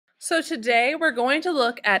So today we're going to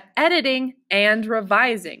look at editing and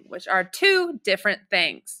revising, which are two different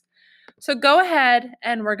things. So go ahead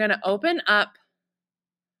and we're going to open up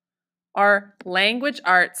our language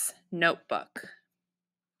arts notebook.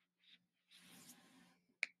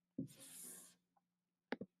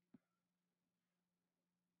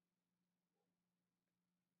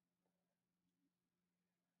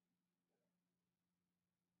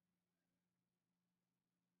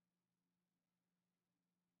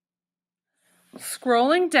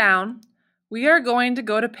 Scrolling down, we are going to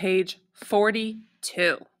go to page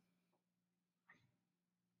 42.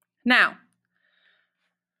 Now,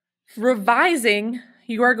 revising,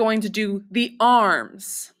 you are going to do the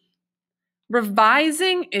arms.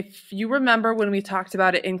 Revising, if you remember when we talked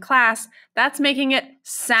about it in class, that's making it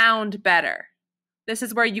sound better. This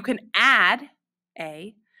is where you can add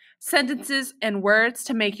sentences and words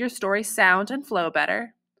to make your story sound and flow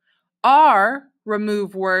better.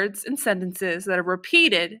 Remove words and sentences that are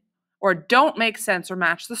repeated or don't make sense or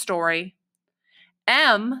match the story.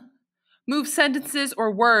 Move sentences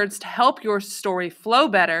or words to help your story flow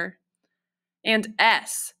better. And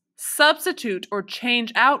substitute or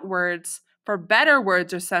change out words for better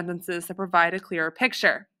words or sentences that provide a clearer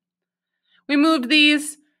picture. We moved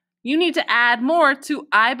these. You need to add more to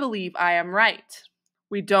I believe I am right.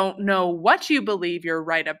 We don't know what you believe you're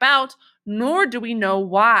right about, nor do we know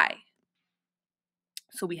why.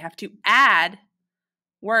 So we have to add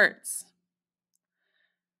words.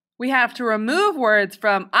 We have to remove words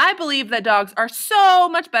from I believe that dogs are so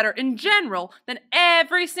much better in general than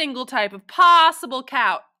every single type of possible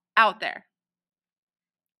cat out there.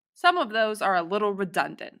 Some of those are a little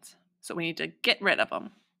redundant, so we need to get rid of them.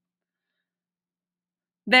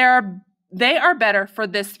 They are better for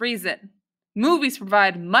this reason. Movies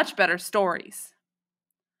provide much better stories.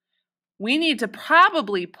 We need to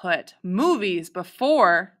probably put movies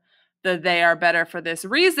before the they are better for this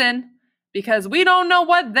reason because we don't know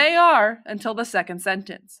what they are until the second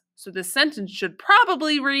sentence. So this sentence should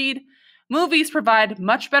probably read, movies provide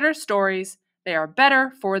much better stories. They are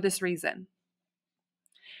better for this reason.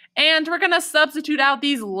 And we're going to substitute out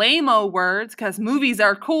these lame-o words because movies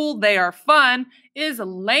are cool, they are fun, is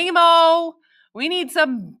lame-o. We need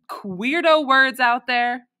some weirdo words out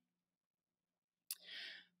there.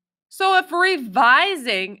 So if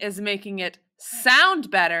revising is making it sound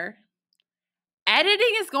better,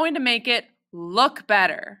 editing is going to make it look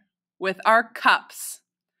better with our cups.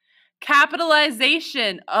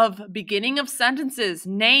 Capitalization of beginning of sentences,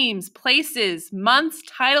 names, places, months,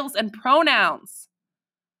 titles, and pronouns.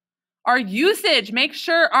 Our usage, make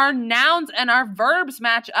sure our nouns and our verbs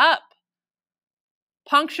match up.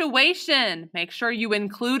 Punctuation, make sure you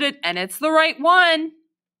include it and it's the right one.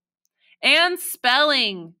 And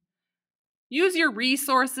spelling. Use your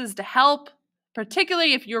resources to help,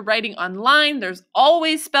 particularly if you're writing online, there's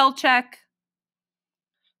always spell check.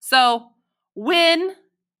 So, when,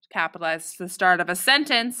 capitalize the start of a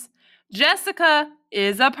sentence, Jessica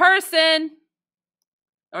is a person,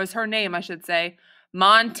 or is her name, I should say.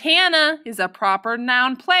 Montana is a proper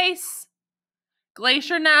noun place.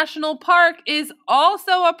 Glacier National Park is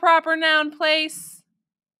also a proper noun place.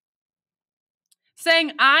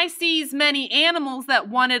 Saying I sees many animals that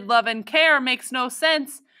wanted love and care makes no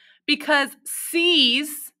sense because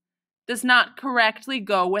sees does not correctly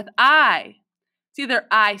go with I. It's either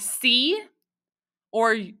I see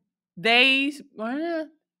or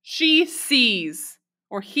she sees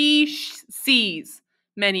or he sees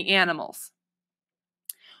many animals.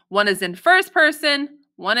 One is in first person,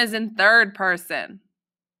 one is in third person.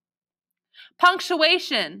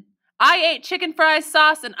 Punctuation. I ate chicken fries,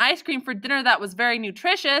 sauce, and ice cream for dinner that was very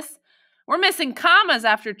nutritious. We're missing commas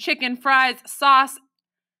after chicken, fries, sauce,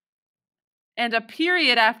 and a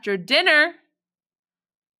period after dinner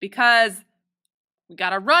because we got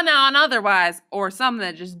to run on otherwise or something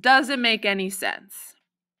that just doesn't make any sense.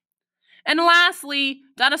 And lastly,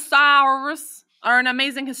 dinosaurs are an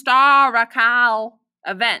amazing historical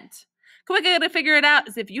event. Quick way to figure it out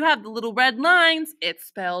is if you have the little red lines, it's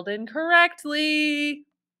spelled incorrectly.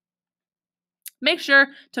 Make sure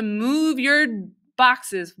to move your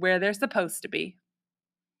boxes where they're supposed to be.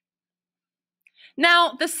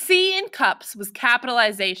 Now, the C in cups was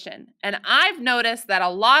capitalization, and I've noticed that a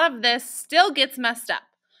lot of this still gets messed up.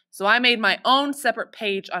 So I made my own separate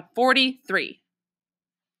page on 43.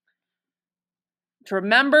 To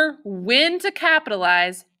remember when to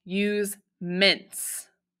capitalize, use mints.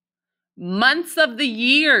 Months of the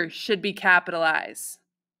year should be capitalized.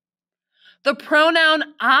 The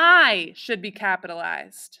pronoun I should be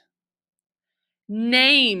capitalized.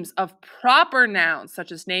 Names of proper nouns,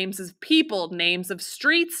 such as names of people, names of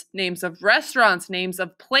streets, names of restaurants, names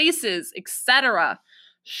of places, etc.,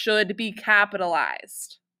 should be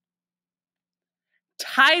capitalized.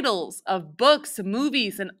 Titles of books,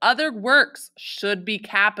 movies, and other works should be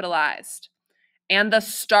capitalized. And the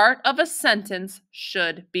start of a sentence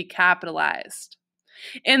should be capitalized.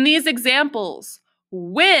 In these examples,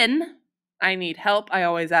 when I need help, I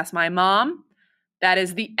always ask my mom. That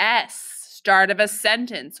is the S. Start of a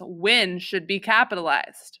sentence. When should be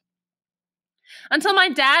capitalized. Until my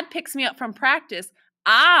dad picks me up from practice,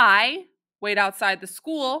 I wait outside the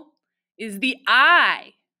school is the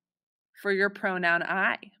I for your pronoun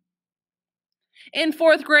I. In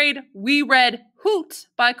 4th grade, we read Hoot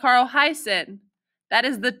by Carl Hyacin. That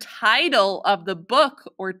is the title of the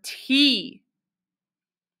book, or T.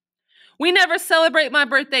 We never celebrate my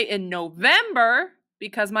birthday in November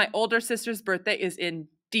because my older sister's birthday is in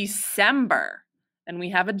December, and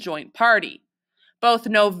we have a joint party. Both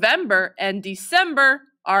November and December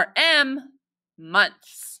are M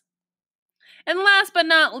months. And last but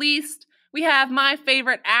not least, we have my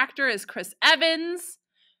favorite actor is Chris Evans,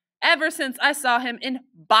 ever since I saw him in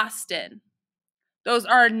Boston. Those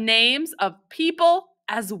are names of people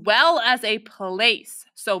as well as a place.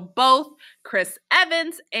 So both Chris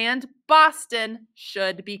Evans and Boston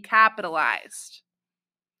should be capitalized.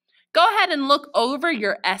 Go ahead and look over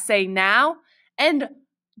your essay now and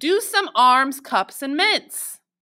do some arms, cups, and mitts.